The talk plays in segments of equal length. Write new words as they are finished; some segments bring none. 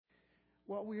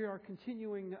Well, we are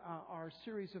continuing our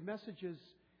series of messages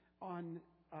on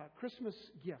Christmas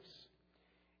gifts.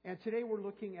 And today we're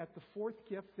looking at the fourth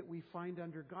gift that we find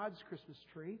under God's Christmas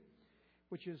tree,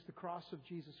 which is the cross of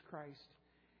Jesus Christ.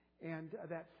 And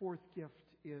that fourth gift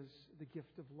is the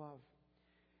gift of love.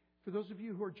 For those of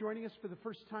you who are joining us for the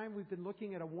first time, we've been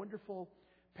looking at a wonderful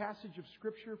passage of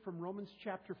Scripture from Romans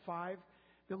chapter 5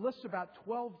 that lists about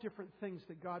 12 different things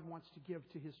that God wants to give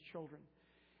to His children.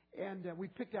 And we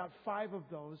picked out 5 of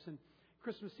those. And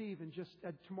Christmas Eve and just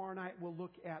tomorrow night we'll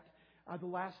look at the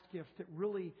last gift that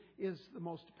really is the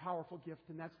most powerful gift.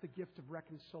 And that's the gift of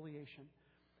reconciliation.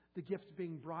 The gift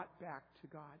being brought back to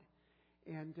God.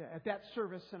 And at that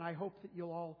service, and I hope that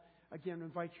you'll all, again,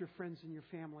 invite your friends and your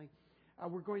family.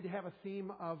 We're going to have a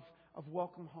theme of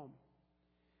welcome home.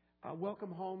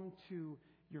 Welcome home to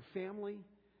your family.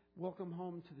 Welcome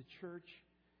home to the church.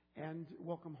 And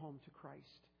welcome home to Christ.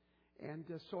 And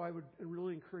so I would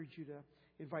really encourage you to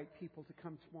invite people to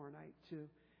come tomorrow night to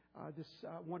this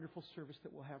wonderful service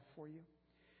that we'll have for you.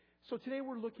 So today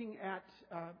we're looking at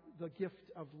the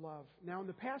gift of love. Now in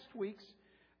the past weeks,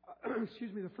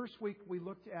 the first week we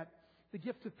looked at the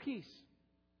gift of peace.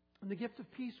 And the gift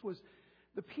of peace was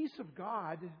the peace of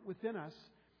God within us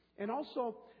and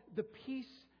also the peace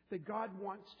that God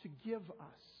wants to give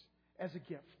us as a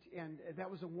gift. And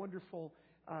that was a wonderful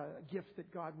gift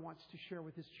that God wants to share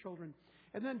with His children.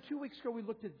 And then 2 weeks ago we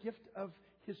looked at the gift of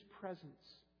His presence.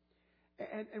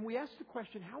 And we asked the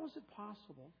question, how is it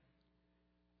possible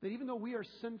that even though we are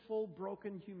sinful,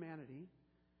 broken humanity,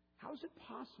 how is it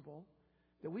possible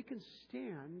that we can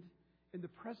stand in the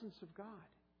presence of God?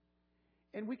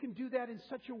 And we can do that in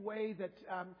such a way that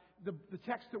the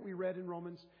text that we read in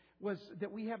Romans was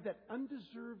that we have that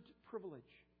undeserved privilege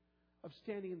of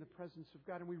standing in the presence of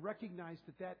God. And we recognize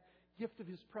that gift of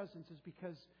His presence is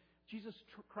because Jesus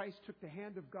Christ took the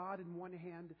hand of God in one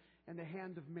hand and the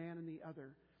hand of man in the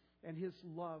other. And His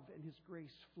love and His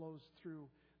grace flows through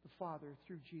the Father,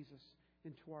 through Jesus,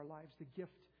 into our lives. The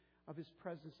gift of His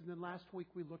presence. And then last week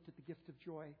we looked at the gift of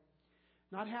joy.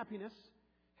 Not happiness.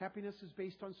 Happiness is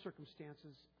based on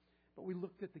circumstances. But we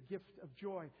looked at the gift of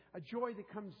joy. A joy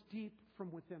that comes deep from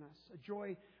within us. A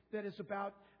joy that is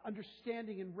about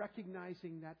understanding and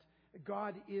recognizing that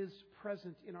God is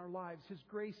present in our lives. His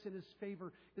grace and His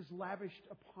favor is lavished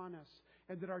upon us.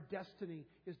 And that our destiny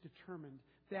is determined.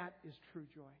 That is true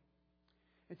joy.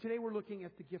 And today we're looking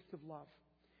at the gift of love.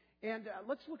 And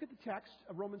let's look at the text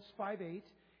of Romans 5:8.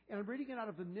 And I'm reading it out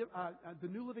of the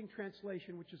New Living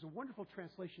Translation, which is a wonderful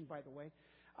translation, by the way.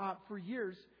 For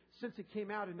years, since it came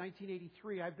out in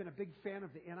 1983, I've been a big fan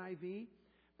of the NIV,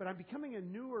 but I'm becoming a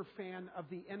newer fan of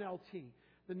the NLT,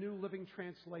 the New Living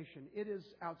Translation. It is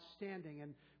outstanding.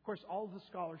 And, of course, all of the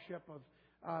scholarship of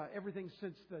everything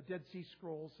since the Dead Sea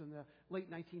Scrolls in the late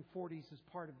 1940s is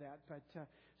part of that. But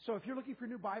so if you're looking for a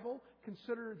new Bible,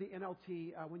 consider the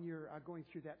NLT when you're going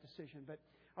through that decision. But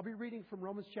I'll be reading from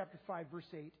Romans chapter 5,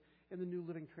 verse 8 in the New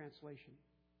Living Translation.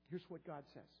 Here's what God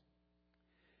says.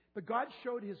 But God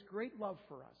showed His great love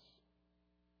for us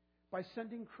by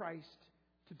sending Christ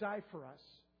to die for us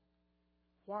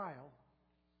while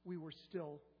we were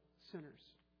still sinners.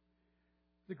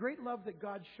 The great love that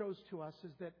God shows to us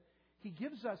is that He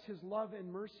gives us His love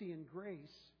and mercy and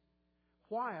grace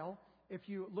while, if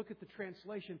you look at the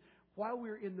translation, while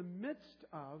we're in the midst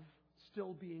of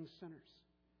still being sinners.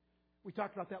 We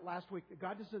talked about that last week.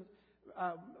 God doesn't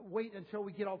wait until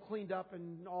we get all cleaned up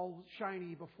and all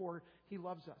shiny before He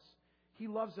loves us. He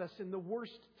loves us in the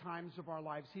worst times of our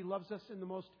lives. He loves us in the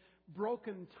most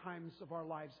broken times of our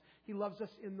lives. He loves us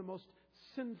in the most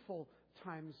sinful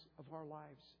times of our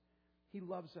lives. He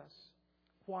loves us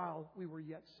while we were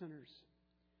yet sinners.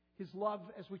 His love,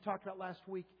 as we talked about last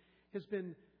week, has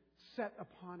been set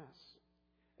upon us.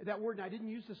 That word, and I didn't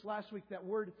use this last week, that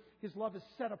word, His love is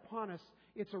set upon us.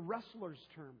 It's a wrestler's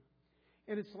term.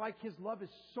 And it's like His love is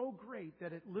so great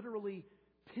that it literally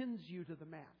pins you to the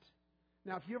mat.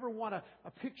 Now, if you ever want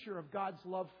a picture of God's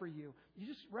love for you, you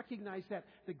just recognize that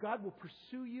God will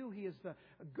pursue you. He is the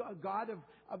God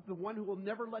of the one who will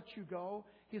never let you go.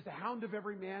 He is the hound of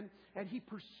every man. And He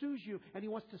pursues you. And He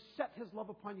wants to set His love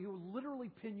upon you. He will literally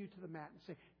pin you to the mat and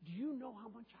say, do you know how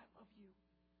much I love you?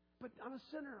 But I'm a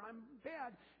sinner. I'm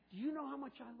bad. Do you know how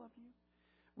much I love you?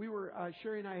 We were,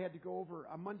 Sherry and I had to go over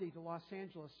on Monday to Los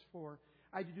Angeles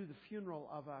I had to do the funeral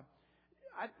of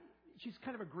she's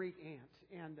kind of a great aunt,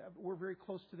 and we're very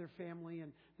close to their family,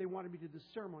 and they wanted me to do the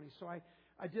ceremony. So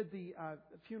I did the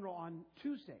funeral on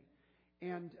Tuesday.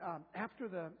 And after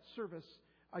the service,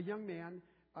 a young man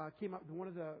came up, one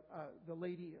of the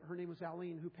lady, her name was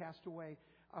Aline, who passed away.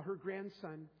 Her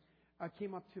grandson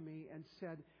came up to me and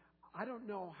said, I don't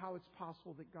know how it's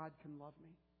possible that God can love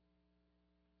me.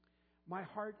 My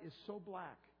heart is so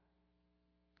black,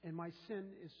 and my sin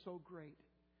is so great.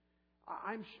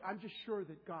 I'm just sure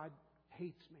that God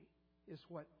hates me, is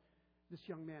what this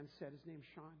young man said. His name's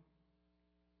Sean.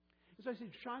 And so I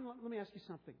said, Sean, let me ask you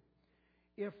something.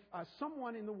 If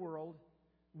someone in the world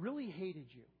really hated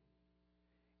you,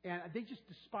 and they just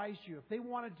despised you, if they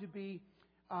wanted to be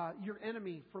your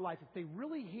enemy for life, if they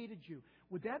really hated you,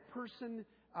 would that person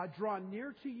draw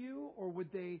near to you, or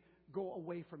would they go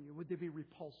away from you? Would they be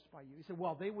repulsed by you? He said,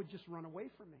 well, they would just run away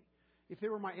from me. If they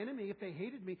were my enemy, if they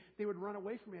hated me, they would run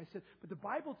away from me. I said, but the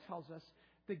Bible tells us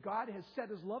that God has set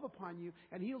His love upon you,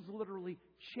 and He is literally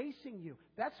chasing you.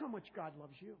 That's how much God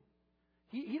loves you.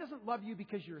 He doesn't love you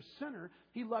because you're a sinner.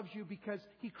 He loves you because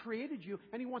He created you,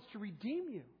 and He wants to redeem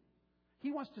you.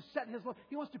 He wants to set His love.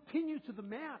 He wants to pin you to the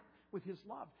mat with His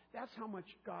love. That's how much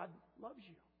God loves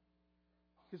you.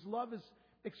 His love is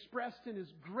expressed in His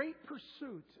great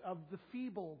pursuit of the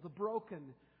feeble, the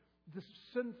broken, the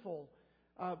sinful,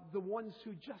 the ones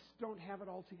who just don't have it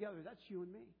all together. That's you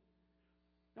and me.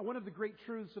 Now, one of the great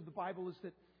truths of the Bible is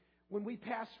that when we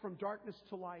pass from darkness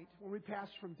to light, when we pass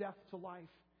from death to life,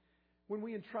 when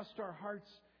we entrust our hearts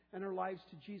and our lives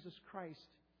to Jesus Christ,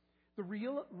 the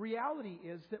reality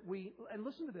is that we, and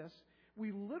listen to this,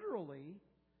 we literally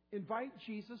invite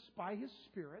Jesus by His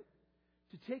Spirit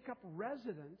to take up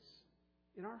residence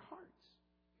in our hearts.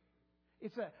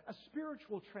 It's a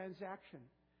spiritual transaction.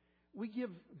 We give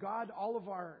God all of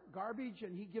our garbage,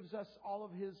 and He gives us all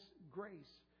of His grace.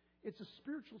 It's a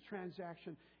spiritual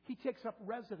transaction. He takes up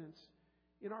residence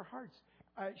in our hearts.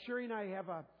 Sherry and I have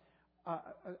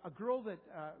a girl that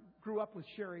grew up with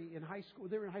Sherry in high school.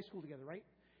 They were in high school together, right?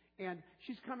 And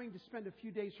she's coming to spend a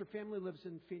few days. Her family lives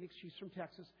in Phoenix. She's from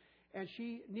Texas. And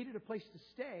she needed a place to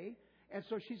stay, and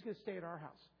so she's going to stay at our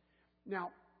house.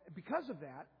 Now, because of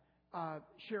that,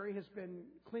 Sherry has been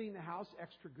cleaning the house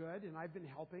extra good, and I've been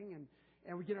helping.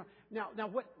 And we, now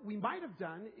what we might have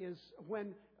done is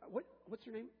when what's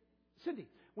her name? Cindy.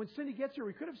 When Cindy gets here,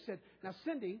 we could have said, "Now,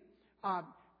 Cindy,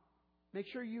 make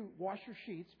sure you wash your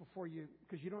sheets before you,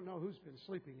 because you don't know who's been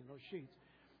sleeping in those sheets,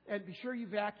 and be sure you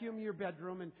vacuum your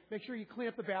bedroom, and make sure you clean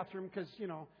up the bathroom, because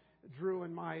Drew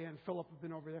and Maya and Philip have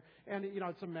been over there, and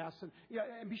it's a mess,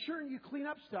 and be sure you clean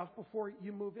up stuff before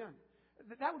you move in."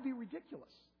 That would be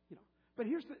ridiculous, But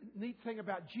here's the neat thing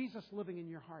about Jesus living in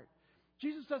your heart.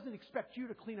 Jesus doesn't expect you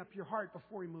to clean up your heart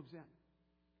before He moves in.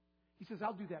 He says,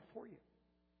 "I'll do that for you.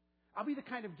 I'll be the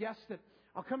kind of guest that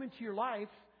I'll come into your life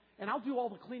and I'll do all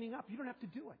the cleaning up. You don't have to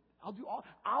do it.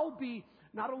 I'll be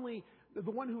not only the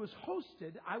one who is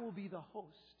hosted, I will be the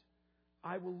host.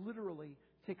 I will literally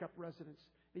take up residence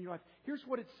in your life." Here's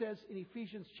what it says in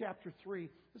Ephesians chapter 3.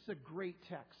 This is a great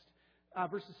text.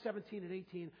 Verses 17 and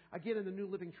 18. Again in the New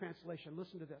Living Translation.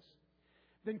 Listen to this.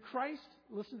 Then Christ,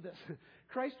 listen to this.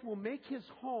 Christ will make His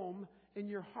home in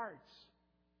your hearts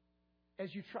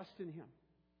as you trust in Him.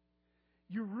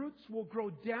 Your roots will grow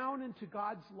down into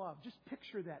God's love. Just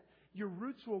picture that. Your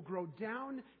roots will grow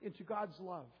down into God's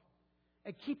love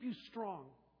and keep you strong.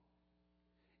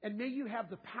 And may you have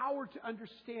the power to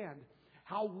understand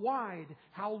how wide,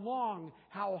 how long,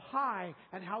 how high,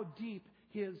 and how deep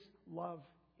His love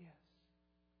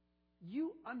is.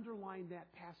 You underline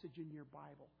that passage in your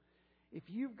Bible. If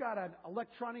you've got an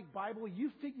electronic Bible,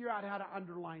 you figure out how to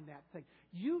underline that thing.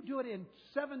 You do it in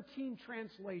 17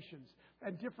 translations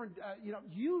and different,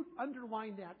 you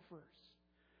underline that first.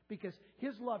 Because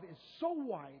His love is so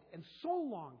wide and so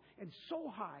long and so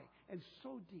high and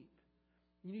so deep.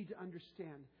 You need to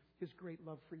understand His great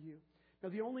love for you. Now,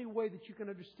 the only way that you can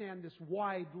understand this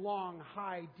wide, long,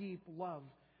 high, deep love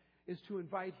is to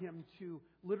invite Him to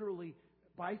literally,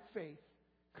 by faith,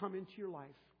 come into your life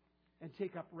and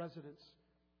take up residence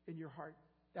in your heart.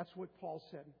 That's what Paul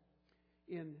said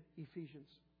in Ephesians.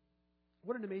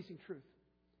 What an amazing truth.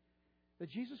 That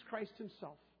Jesus Christ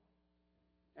Himself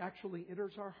actually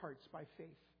enters our hearts by faith.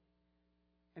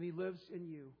 And He lives in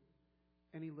you.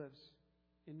 And He lives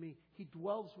in me. He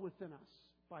dwells within us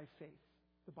by faith,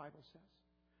 the Bible says.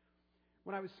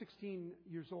 When I was 16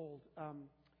 years old,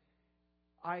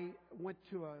 I went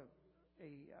to a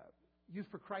Youth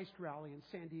for Christ rally in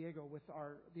San Diego with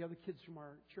the other kids from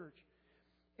our church.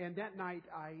 And that night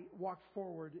I walked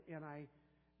forward and I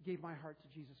gave my heart to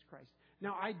Jesus Christ.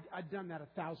 Now, I'd done that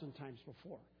 1,000 times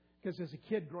before. Because as a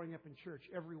kid growing up in church,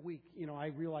 every week, I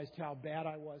realized how bad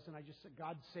I was. And I just said,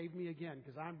 "God, save me again,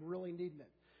 because I'm really needing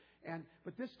it."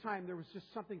 But this time there was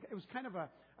just something, it was kind of a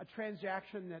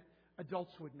transaction that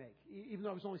adults would make. Even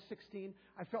though I was only 16,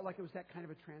 I felt like it was that kind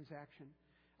of a transaction.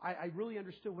 I really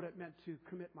understood what it meant to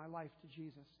commit my life to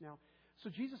Jesus. Now, so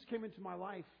Jesus came into my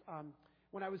life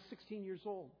when I was 16 years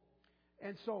old.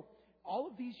 And so all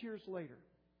of these years later,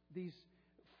 these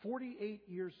 48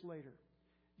 years later,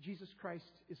 Jesus Christ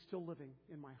is still living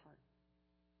in my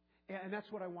heart. And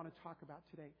that's what I want to talk about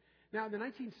today. Now, in the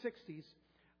 1960s,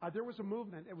 there was a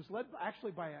movement. It was led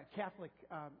actually by a Catholic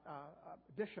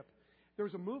bishop. There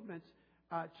was a movement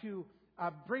to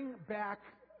bring back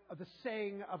the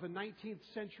saying of a 19th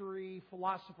century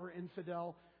philosopher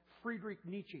infidel, Friedrich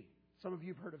Nietzsche. Some of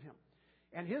you have heard of him.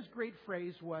 And his great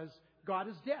phrase was, God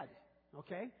is dead.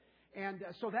 Okay? And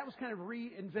so that was kind of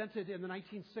reinvented in the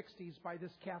 1960s by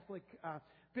this Catholic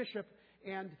bishop.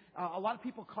 And a lot of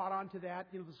people caught on to that,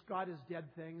 this God is dead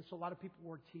thing. So a lot of people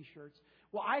wore T-shirts.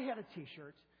 Well, I had a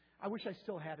T-shirt. I wish I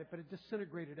still had it, but it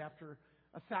disintegrated after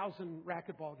 1,000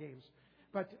 racquetball games.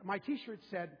 But my T-shirt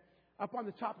said, up on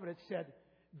the top of it said,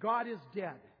 God is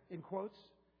dead, in quotes.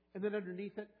 And then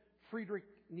underneath it, Friedrich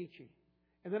Nietzsche.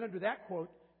 And then under that quote,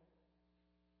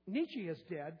 Nietzsche is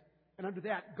dead. And under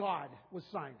that, God was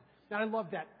signed. And I love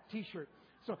that T-shirt.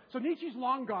 So Nietzsche's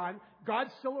long gone.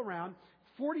 God's still around.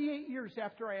 48 years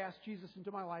after I asked Jesus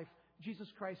into my life, Jesus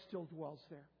Christ still dwells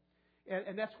there.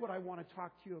 And that's what I want to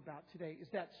talk to you about today, is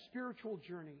that spiritual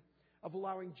journey of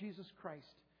allowing Jesus Christ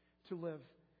to live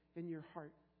in your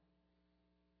heart.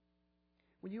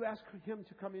 When you ask Him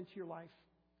to come into your life,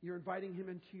 you're inviting Him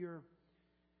into your,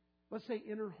 let's say,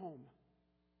 inner home.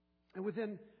 And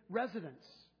within residence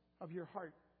of your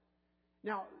heart.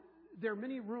 Now, there are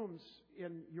many rooms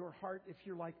in your heart if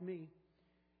you're like me.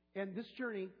 And this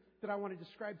journey that I want to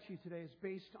describe to you today is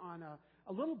based on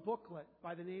a little booklet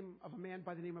by the name of a man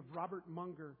by the name of Robert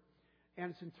Munger.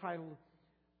 And it's entitled,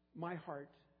 My Heart,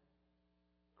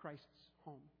 Christ's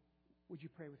Home. Would you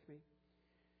pray with me?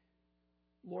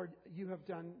 Lord, you have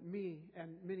done me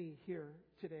and many here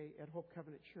today at Hope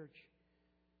Covenant Church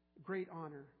great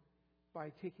honor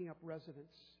by taking up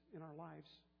residence in our lives.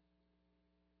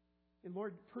 And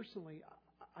Lord, personally,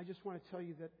 I just want to tell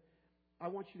you that I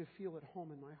want you to feel at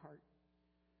home in my heart.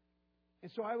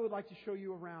 And so I would like to show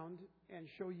you around and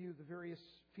show you the various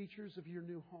features of your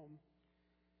new home.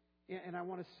 And I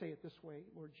want to say it this way,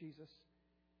 Lord Jesus.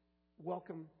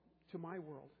 Welcome to my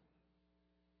world.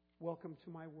 Welcome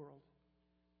to my world,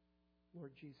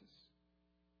 Lord Jesus.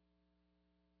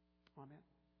 Amen.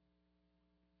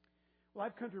 Well,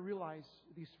 I've come to realize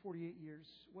these 48 years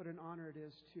what an honor it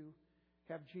is to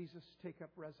have Jesus take up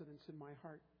residence in my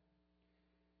heart.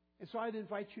 And so I'd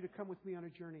invite you to come with me on a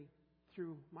journey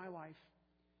through my life.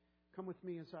 Come with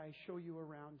me as I show you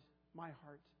around my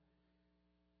heart,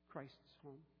 Christ's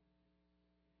home.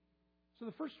 So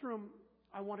the first room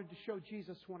I wanted to show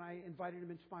Jesus when I invited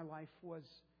Him into my life was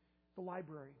the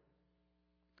library.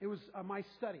 It was my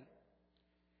study.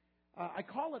 I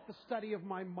call it the study of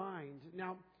my mind.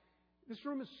 Now, this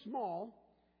room is small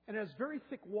and has very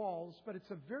thick walls, but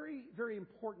it's a very, very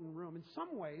important room. In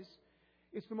some ways,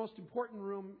 it's the most important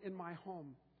room in my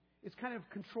home. It's kind of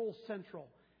control central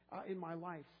in my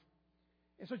life.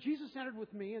 And so Jesus entered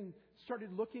with me and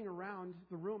started looking around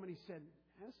the room, and He said,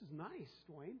 "This is nice,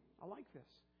 Dwayne. I like this."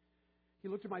 He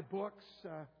looked at my books,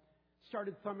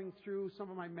 started thumbing through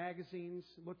some of my magazines,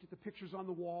 looked at the pictures on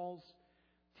the walls,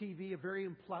 TV, a very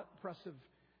impressive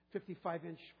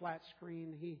 55-inch flat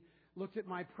screen. He looked at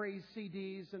my praise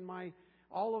CDs and I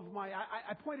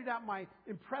pointed out my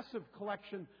impressive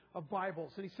collection of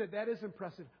Bibles. And he said, "That is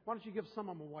impressive. Why don't you give some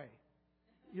of them away?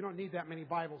 You don't need that many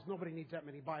Bibles. Nobody needs that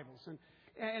many Bibles."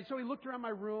 And so he looked around my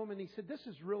room and he said, "This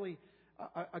is really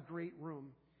a great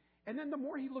room." And then the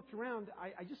more he looked around,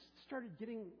 I just started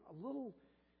getting a little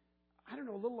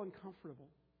uncomfortable.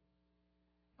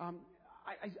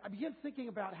 I began thinking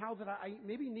about how that I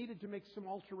maybe needed to make some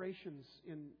alterations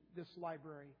in this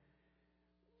library.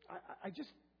 I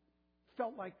just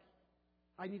felt like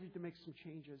I needed to make some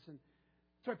changes. And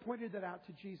so I pointed that out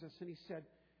to Jesus, and He said,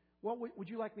 "Well, would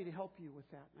you like me to help you with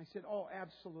that?" And I said, "Oh,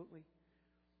 absolutely."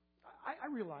 I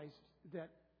realized that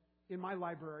in my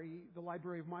library, the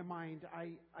library of my mind,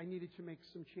 I needed to make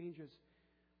some changes.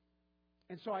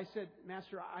 And so I said,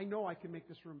 "Master, I know I can make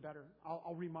this room better.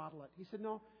 I'll remodel it." He said,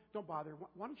 "No, don't bother.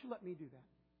 Why don't you let me do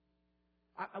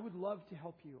that? I would love to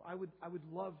help you. I would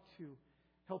love to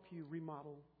help you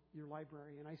remodel your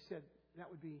library." And I said, "That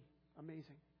would be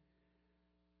amazing."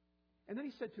 And then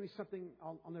He said to me something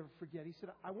I'll never forget. He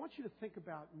said, "I want you to think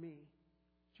about me,"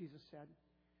 Jesus said,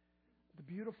 "the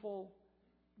beautiful,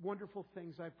 wonderful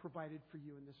things I've provided for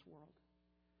you in this world.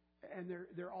 And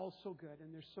they're all so good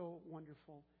and they're so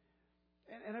wonderful.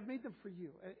 And I've made them for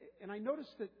you." And I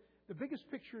noticed that the biggest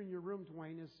picture in your room,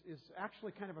 Dwayne, is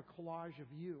actually kind of a collage of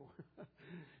you.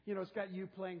 You know, it's got you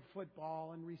playing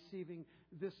football and receiving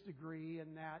this degree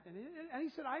and that. And he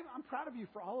said, I'm proud of you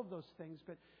for all of those things,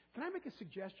 but can I make a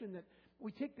suggestion that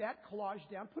we take that collage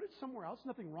down, put it somewhere else,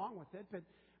 nothing wrong with it, but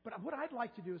what I'd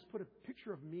like to do is put a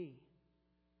picture of me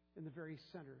in the very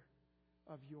center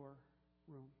of your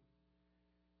room.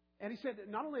 And he said,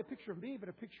 not only a picture of me, but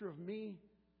a picture of me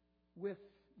with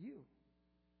you.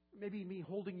 Maybe me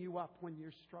holding you up when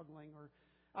you're struggling, or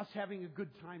us having a good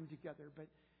time together. But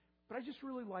I just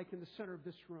really like in the center of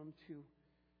this room to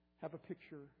have a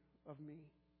picture of me.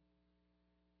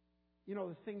 You know,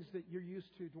 the things that you're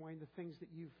used to, Dwayne, the things that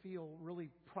you feel really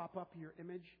prop up your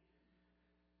image.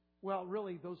 Well,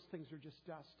 really, those things are just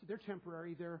dust. They're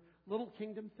temporary. They're little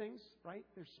kingdom things, right?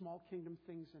 They're small kingdom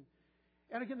things.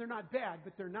 And again, they're not bad,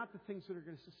 but they're not the things that are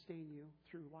going to sustain you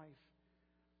through life.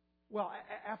 Well,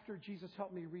 after Jesus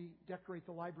helped me redecorate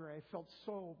the library, I felt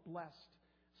so blessed,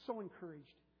 so encouraged.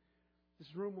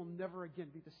 This room will never again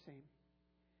be the same.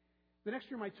 The next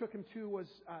room I took him to was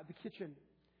the kitchen.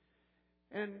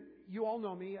 And you all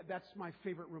know me. That's my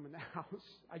favorite room in the house.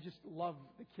 I just love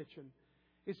the kitchen.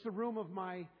 It's the room of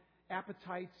my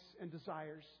appetites and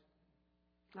desires.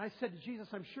 And I said to Jesus,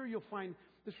 I'm sure you'll find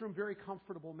this room very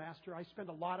comfortable, Master. I spend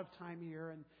a lot of time here,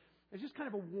 and it's just kind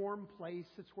of a warm place.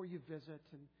 It's where you visit.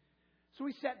 And so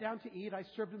we sat down to eat. I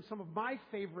served him some of my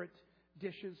favorite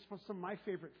dishes, some of my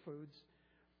favorite foods.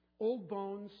 Old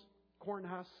bones, corn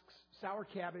husks, sour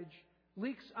cabbage,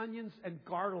 leeks, onions, and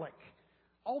garlic.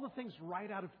 All the things right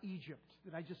out of Egypt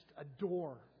that I just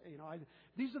adore. You know,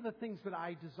 these are the things that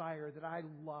I desire, that I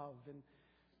love.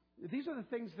 And these are the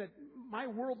things that my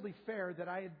worldly fare that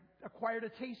I had acquired a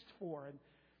taste for. And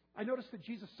I noticed that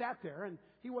Jesus sat there, and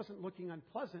he wasn't looking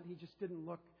unpleasant. He just didn't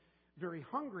look very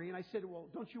hungry. And I said, well,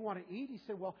 don't you want to eat? He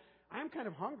said, well, I'm kind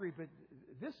of hungry, but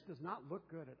this does not look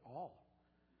good at all.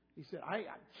 He said,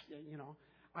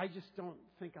 I just don't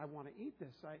think I want to eat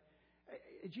this.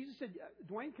 Jesus said,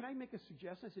 Dwayne, can I make a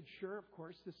suggestion? I said, sure, of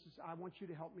course. I want you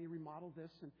to help me remodel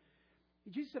this. And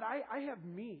Jesus said, I have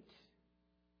meat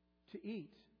to eat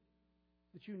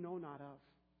that you know not of.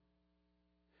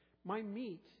 My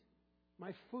meat,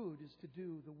 my food is to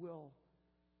do the will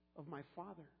of my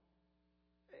Father.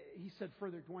 He said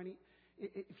further, Dwayne,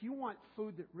 if you want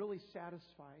food that really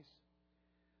satisfies,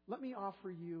 let me offer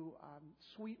you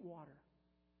sweet water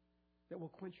that will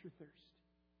quench your thirst.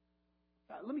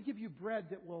 Let me give you bread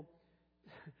that will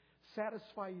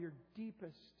satisfy your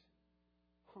deepest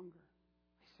hunger.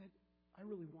 I said, I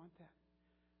really want that.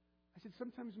 I said,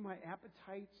 sometimes my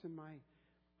appetites and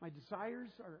my desires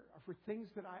are for things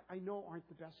that I know aren't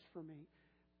the best for me.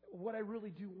 What I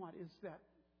really do want is that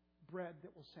bread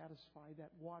that will satisfy,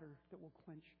 that water that will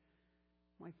quench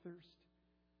my thirst.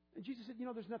 And Jesus said,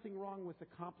 there's nothing wrong with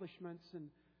accomplishments and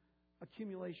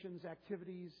accumulations,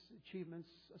 activities, achievements,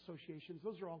 associations.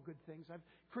 Those are all good things. I've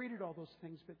created all those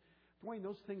things, but Dwayne,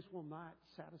 those things will not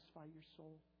satisfy your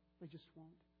soul. They just won't.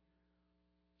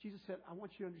 Jesus said, I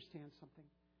want you to understand something.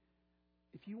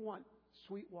 If you want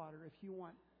sweet water, if you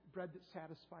want bread that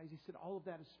satisfies, he said, all of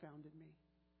that is found in me.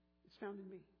 It's found in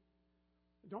me.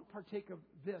 Don't partake of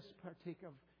this, partake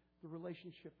of the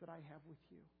relationship that I have with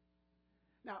you.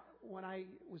 Now, when I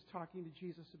was talking to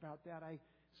Jesus about that, I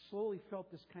slowly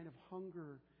felt this kind of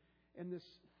hunger and this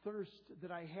thirst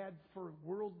that I had for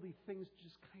worldly things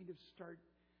just kind of start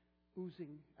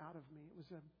oozing out of me. It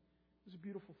was a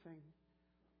beautiful thing.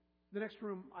 The next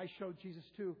room I showed Jesus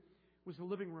to was the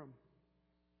living room.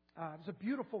 It was a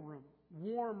beautiful room,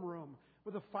 warm room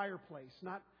with a fireplace,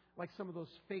 not like some of those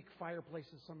fake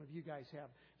fireplaces some of you guys have.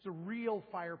 It's a real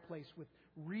fireplace with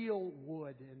real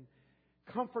wood and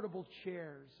comfortable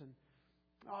chairs. And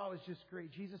it was just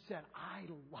great. Jesus said, I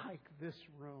like this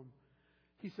room.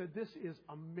 He said, this is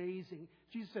amazing.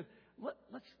 Jesus said,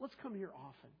 let's come here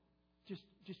often.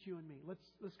 Just you and me.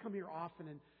 Let's come here often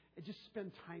and just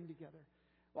spend time together.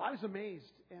 Well, I was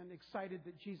amazed and excited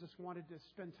that Jesus wanted to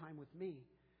spend time with me.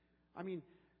 I mean,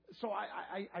 so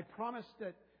I promised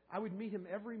that I would meet him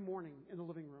every morning in the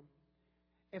living room.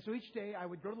 And so each day I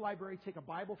would go to the library, take a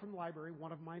Bible from the library,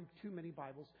 one of my too many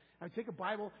Bibles. I would take a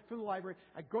Bible from the library.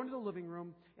 I'd go into the living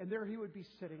room, and there he would be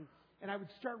sitting. And I would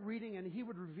start reading, and he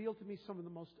would reveal to me some of the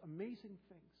most amazing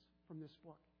things from this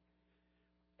book.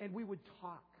 And we would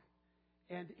talk.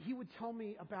 And he would tell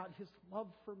me about his love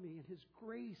for me and his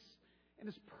grace and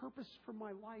his purpose for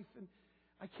my life. And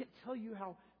I can't tell you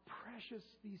how precious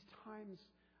these times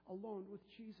alone with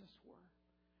Jesus were.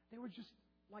 They were just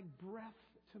like breath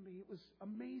to me. It was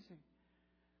amazing.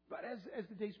 But as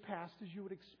the days passed, as you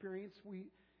would experience,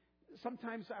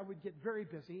 sometimes I would get very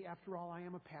busy. After all, I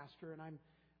am a pastor, and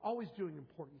always doing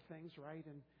important things, right?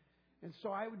 And so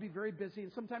I would be very busy,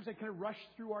 and sometimes I kind of rush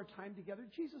through our time together.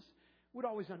 Jesus would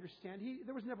always understand.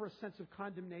 There was never a sense of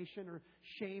condemnation or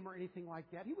shame or anything like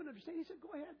that. He would understand. He said,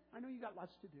 "Go ahead. I know you got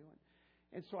lots to do."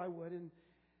 And so I would.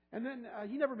 And then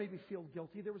he never made me feel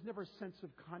guilty. There was never a sense of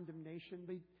condemnation.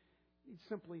 He'd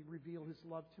simply reveal His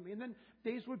love to me. And then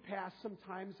days would pass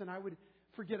sometimes, and I would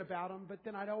forget about Him. But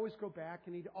then I'd always go back,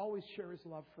 and He'd always share His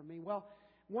love for me. Well,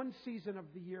 one season of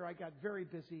the year, I got very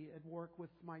busy at work with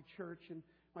my church and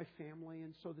my family.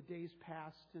 And so the days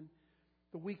passed, and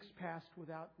the weeks passed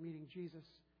without meeting Jesus.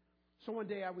 So one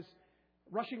day I was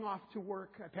rushing off to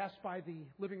work. I passed by the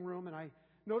living room, and I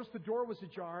noticed the door was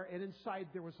ajar, and inside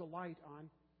there was a light on.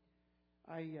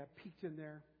 I peeked in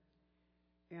there,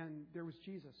 and there was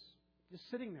Jesus just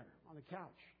sitting there on the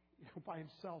couch, by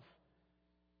Himself.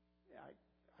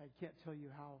 I can't tell you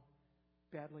how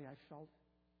badly I felt.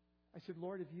 I said,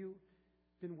 "Lord, have you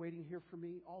been waiting here for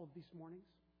me all of these mornings?"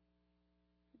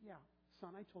 He said, "Yeah,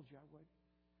 son, I told you I would."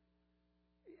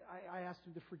 I asked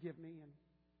Him to forgive me and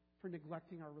for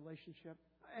neglecting our relationship.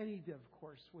 And He did, of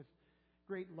course, with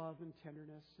great love and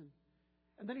tenderness.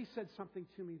 And then He said something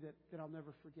to me that I'll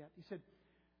never forget. He said,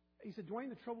 "Dwayne,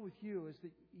 the trouble with you is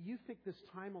that you think this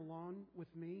time alone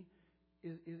with me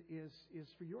is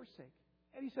for your sake."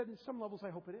 And He said, "In some levels, I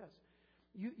hope it is.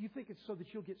 You think it's so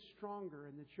that you'll get stronger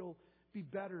and that you'll be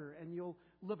better and you'll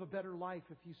live a better life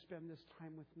if you spend this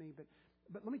time with me.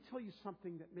 But let me tell you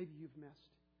something that maybe you've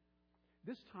missed.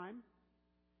 This time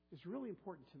is really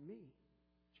important to me,"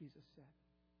 Jesus said.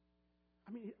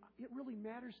 I mean, it really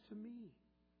matters to me.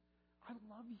 I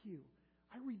love you.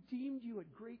 I redeemed you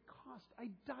at great cost. I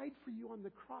died for you on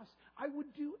the cross. I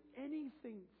would do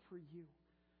anything for you.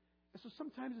 And so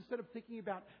sometimes instead of thinking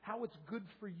about how it's good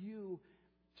for you,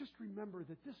 just remember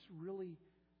that this really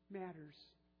matters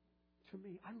to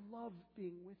me. I love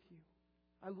being with you.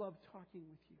 I love talking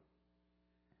with you.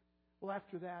 Well,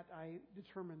 after that, I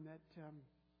determined that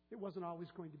it wasn't always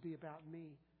going to be about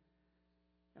me.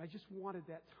 And I just wanted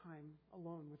that time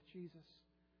alone with Jesus.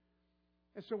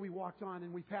 And so we walked on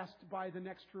and we passed by the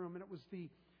next room, and it was the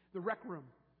rec room.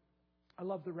 I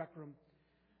love the rec room.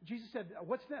 Jesus said,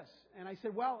 "What's this?" And I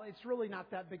said, "Well, it's really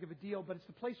not that big of a deal, but it's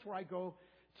the place where I go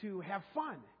to have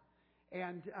fun."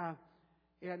 And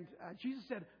Jesus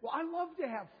said, "Well, I love to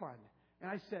have fun."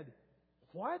 And I said,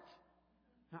 "What?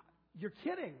 You're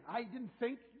kidding. I didn't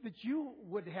think that you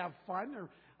would have fun.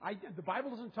 The Bible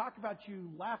doesn't talk about you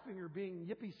laughing or being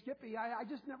yippy-skippy. I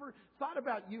just never thought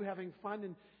about you having fun."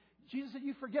 And Jesus said,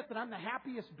 "You forget that I'm the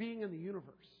happiest being in the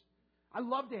universe. I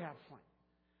love to have fun.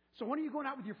 So when are you going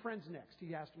out with your friends next?"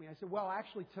 He asked me. I said, "Well,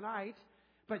 actually tonight,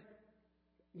 but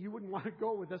you wouldn't want to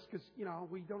go with us because,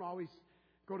 we don't always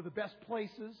go to the best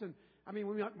places. And I mean,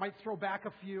 we might throw back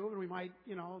a few, and we might,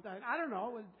 I don't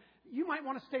know. You might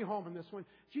want to stay home in this one."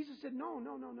 Jesus said,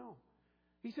 No.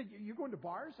 He said, "You're going to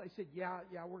bars?" I said, Yeah,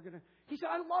 we're going to. He said,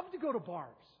 "I love to go to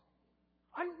bars.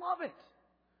 I love it.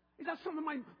 That's some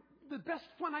of the best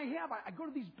fun I have. I go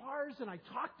to these bars and I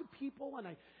talk to people and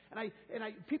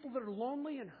I people that are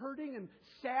lonely and hurting and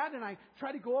sad, and I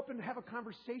try to go up and have a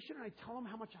conversation and I tell them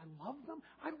how much I love them.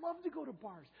 I love to go to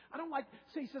bars. I don't like,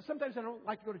 he says, sometimes I don't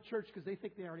like to go to church because they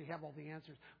think they already have all the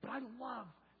answers. But I love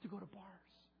to go to bars."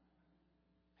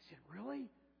 I said, "Really?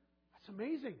 That's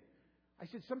amazing." I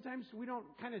said, "Sometimes we don't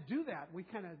kind of do that. We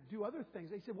kind of do other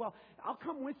things." They said, "Well, I'll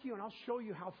come with you and I'll show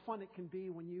you how fun it can be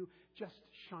when you just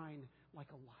shine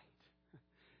like a light."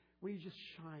 When you just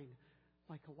shine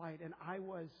like a light. And I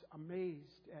was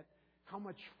amazed at how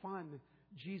much fun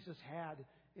Jesus had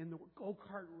in the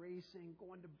go-kart racing,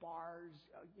 going to bars,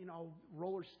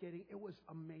 roller skating. It was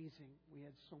amazing. We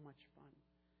had so much fun.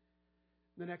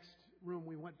 The next room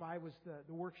we went by was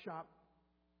the workshop.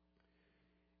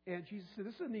 And Jesus said,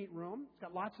 "This is a neat room. It's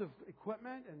got lots of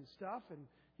equipment and stuff. And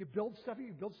you build stuff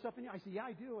in here?" I said, "Yeah,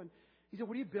 I do." And he said,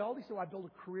 "What do you build?" He said, "Well, I build a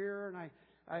career, and I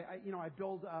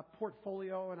build a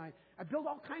portfolio, and I build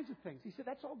all kinds of things." He said,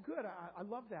 "That's all good. I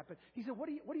love that." But he said, what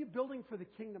are you building for the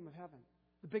kingdom of heaven,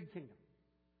 the big kingdom?"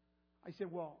 I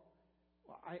said, well,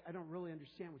 I don't really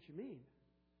understand what you mean.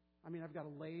 I mean, I've got a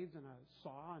lathe and a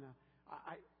saw and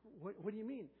what do you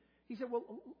mean? He said, "Well,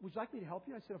 would you like me to help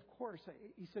you?" I said, "Of course."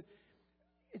 He said,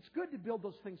 "It's good to build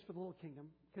those things for the little kingdom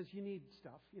because you need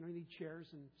stuff. You need chairs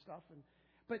and stuff.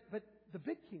 But the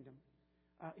big kingdom,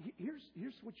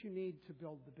 here's what you need to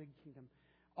build the big kingdom.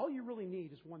 All you really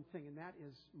need is one thing, and that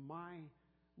is my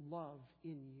love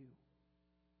in you.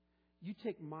 You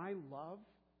take my love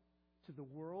to the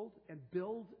world and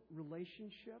build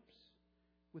relationships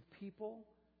with people,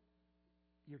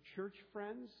 your church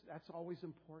friends. That's always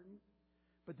important.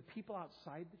 But the people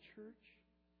outside the church,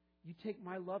 You take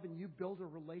my love and you build a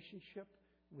relationship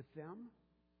with them.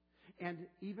 And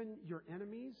even your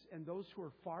enemies and those who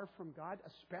are far from God,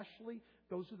 especially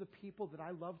those are the people that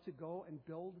I love to go and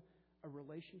build a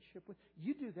relationship with.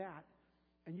 You do that,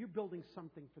 and you're building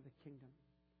something for the kingdom.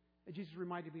 And Jesus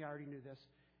reminded me, I already knew this,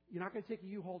 you're not going to take a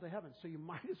U-Haul to heaven, so you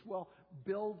might as well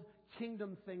build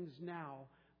kingdom things now,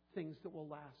 things that will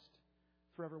last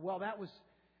forever. Well, that was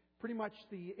pretty much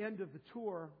the end of the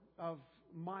tour of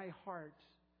my heart,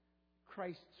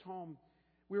 Christ's home.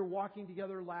 We were walking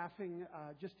together, laughing,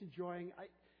 just enjoying.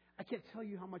 I can't tell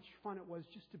you how much fun it was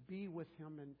just to be with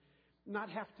Him and not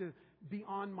have to be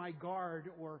on my guard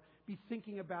or be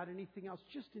thinking about anything else,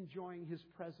 just enjoying His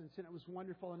presence. And it was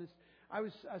wonderful. And I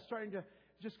was starting to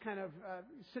just kind of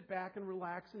sit back and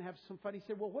relax and have some fun. He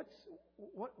said, well,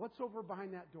 what's over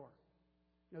behind that door?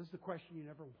 Now, this is the question you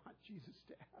never want Jesus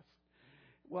to ask.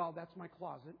 Well, that's my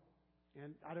closet.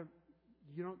 And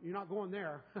you're not going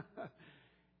there.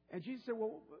 And Jesus said,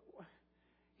 well,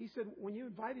 He said, when you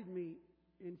invited me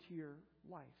into your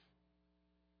life,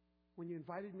 when you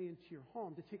invited me into your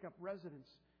home to take up residence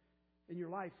in your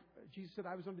life, Jesus said,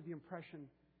 I was under the impression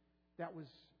that was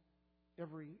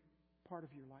every part of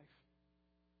your life.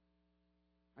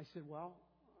 I said, well,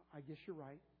 I guess you're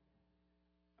right.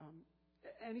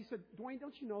 And He said, Dwayne,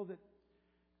 don't you know that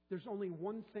there's only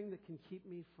one thing that can keep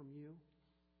me from you?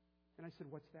 And I said,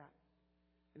 what's that?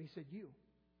 And He said, you.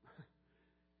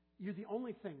 You're the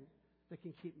only thing that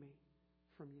can keep me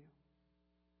from you.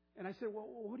 And I said, well,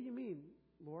 what do you mean,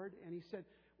 Lord? And He said,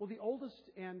 well, the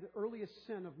oldest and earliest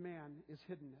sin of man is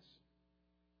hiddenness.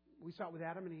 We saw it with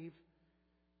Adam and Eve.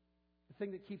 The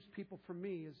thing that keeps people from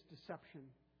me is deception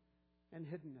and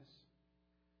hiddenness.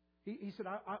 He said,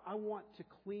 I want to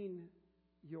clean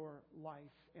your life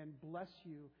and bless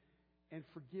you and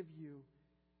forgive you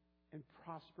and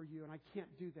prosper you. And I can't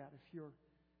do that if you're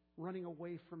running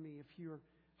away from me, if you're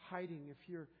hiding, if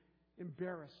you're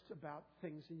embarrassed about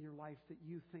things in your life that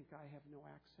you think I have no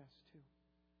access to.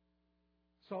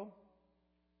 So,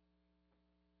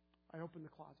 I opened the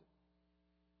closet.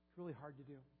 It's really hard to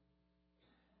do.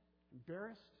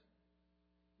 Embarrassed?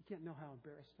 You can't know how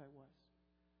embarrassed I was.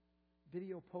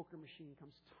 Video poker machine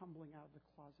comes tumbling out of the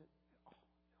closet. Oh,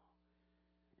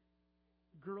 no.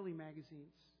 Girly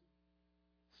magazines.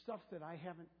 Stuff that I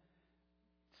haven't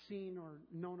seen or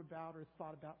known about or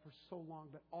thought about for so long,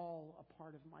 but all a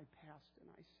part of my past. And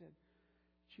I said,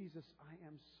 Jesus, I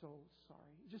am so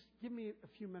sorry. Just give me a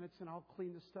few minutes and I'll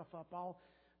clean this stuff up. I'll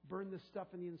burn this stuff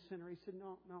in the incinerator. He said,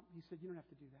 no. He said, you don't have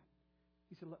to do that.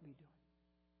 He said, let me do it.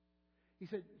 He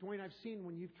said, Dwayne, I've seen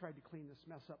when you've tried to clean this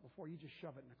mess up before, you just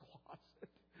shove it in the closet.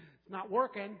 It's not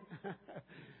working.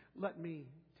 Let me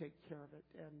take care of it.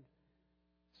 And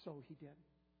so He did.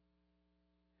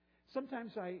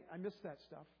 Sometimes I miss that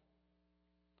stuff.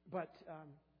 But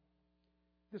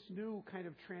this new kind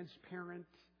of transparent,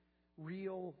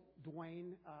 real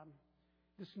Dwayne,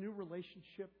 this new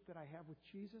relationship that I have with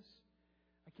Jesus,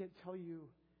 I can't tell you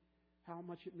how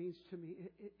much it means to me.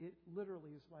 It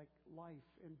literally is like life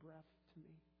and breath to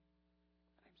me.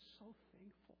 And I'm so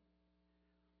thankful.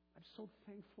 I'm so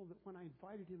thankful that when I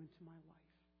invited Him into my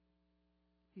life,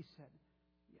 He said,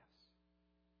 yes.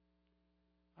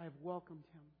 I have welcomed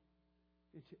Him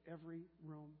into every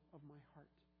room of my heart.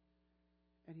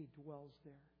 And He dwells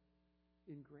there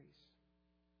in grace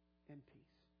and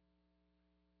peace.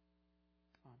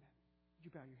 Amen. Would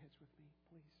you bow your heads with me,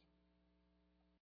 please?